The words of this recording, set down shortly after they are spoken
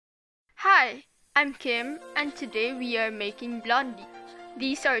Hi, I'm Kim, and today we are making blondie.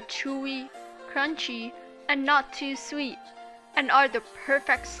 These are chewy, crunchy, and not too sweet, and are the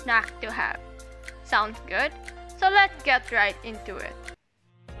perfect snack to have. Sounds good? So let's get right into it.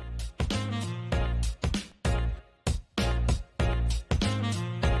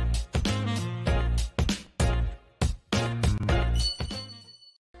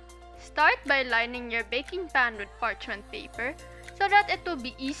 Start by lining your baking pan with parchment paper so that it will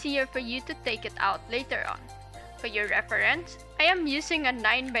be easier for you to take it out later on. For your reference, I am using a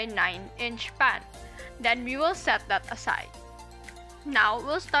 9 by 9 inch pan. Then we will set that aside. Now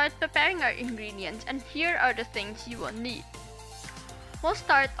we'll start preparing our ingredients, and here are the things you will need. We'll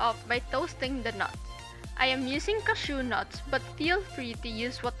start off by toasting the nuts. I am using cashew nuts, but feel free to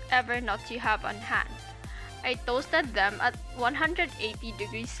use whatever nuts you have on hand. I toasted them at 180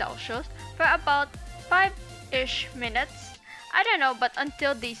 degrees Celsius for about 5-ish minutes. I don't know, but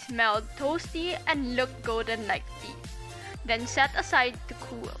until they smelled toasty and looked golden like these. Then set aside to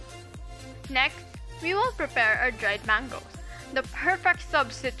cool. Next, we will prepare our dried mangoes, the perfect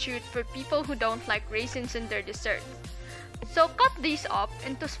substitute for people who don't like raisins in their desserts. So cut these up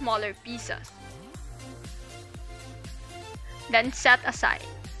into smaller pieces. Then set aside.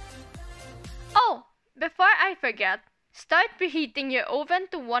 Oh! Before I forget, start preheating your oven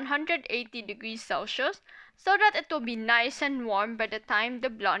to 180 degrees Celsius so that it will be nice and warm by the time the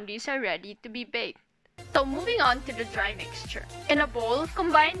blondies are ready to be baked. So moving on to the dry mixture. In a bowl,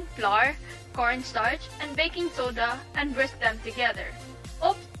 combine flour, cornstarch, and baking soda and whisk them together.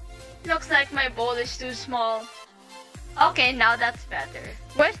 Oops! Looks like my bowl is too small. Okay, now that's better.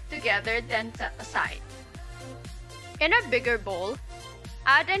 Whisk together, then set aside. In a bigger bowl,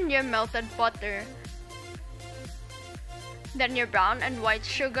 add in your melted butter, then your brown and white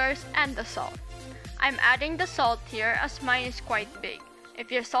sugars and the salt. I'm adding the salt here as mine is quite big.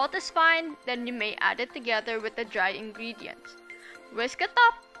 If your salt is fine, then you may add it together with the dry ingredients. Whisk it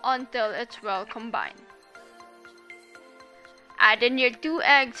up until it's well combined. Add in your 2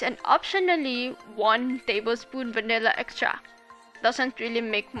 eggs and optionally 1 tablespoon vanilla extract. Doesn't really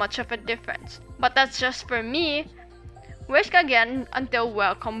make much of a difference, but that's just for me. Whisk again until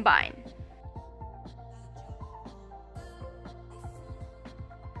well combined.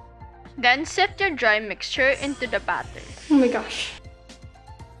 Then sift your dry mixture into the batter. Oh my gosh.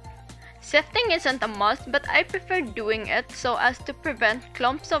 Sifting isn't a must, but I prefer doing it so as to prevent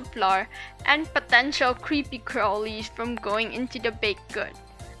clumps of flour and potential creepy crawlies from going into the baked good.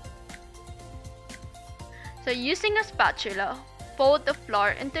 So using a spatula, fold the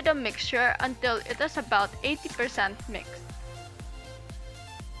flour into the mixture until it is about 80% mixed.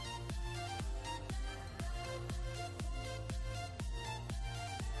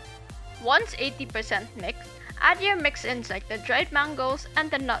 Once 80% mixed, add your mix-ins like the dried mangoes and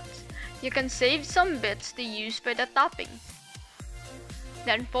the nuts. You can save some bits to use for the toppings.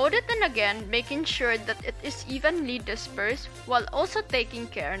 Then fold it in again, making sure that it is evenly dispersed while also taking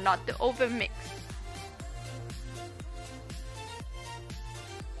care not to overmix.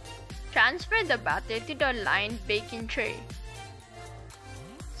 Transfer the batter to the lined baking tray.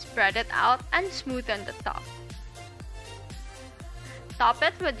 Spread it out and smoothen the top. Top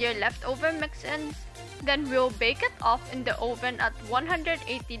it with your leftover mix-ins. Then we'll bake it off in the oven at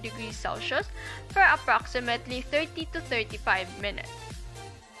 180 degrees Celsius for approximately 30 to 35 minutes.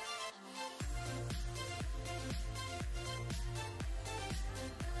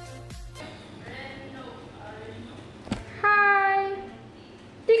 Hi!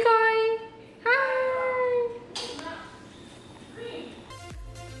 𝗜𝗏𝗏𝗶𝗏𝗏! Hi!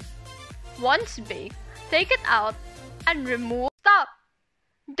 Once baked, take it out and remove. Stop!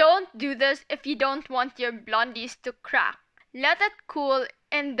 Don't do this if you don't want your blondies to crack. Let it cool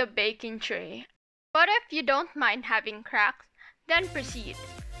in the baking tray. But if you don't mind having cracks, then proceed.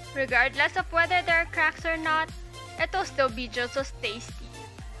 Regardless of whether there are cracks or not, it will still be just as tasty.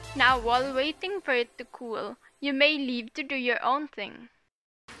 Now while waiting for it to cool, you may leave to do your own thing.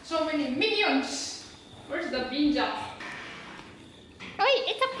 So many minions! Where's the ninja? Wait,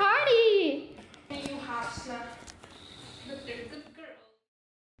 it's a party! You have slept. Good girl.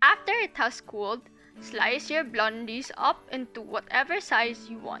 After it has cooled, slice your blondies up into whatever size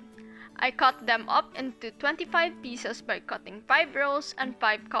you want. I cut them up into 25 pieces by cutting 5 rows and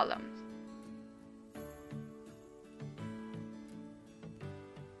 5 columns.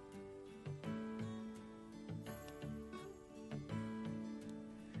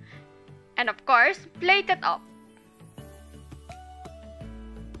 And of course, plate it up.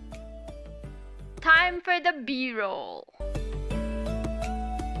 Time for the B-roll.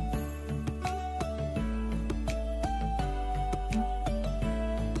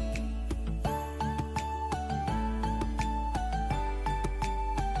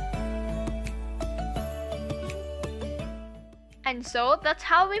 And so that's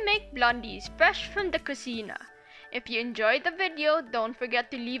how we make blondies fresh from the Cuisina. If you enjoyed the video, don't forget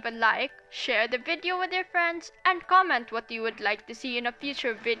to leave a like, share the video with your friends, and comment what you would like to see in a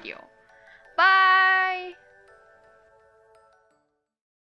future video. Bye!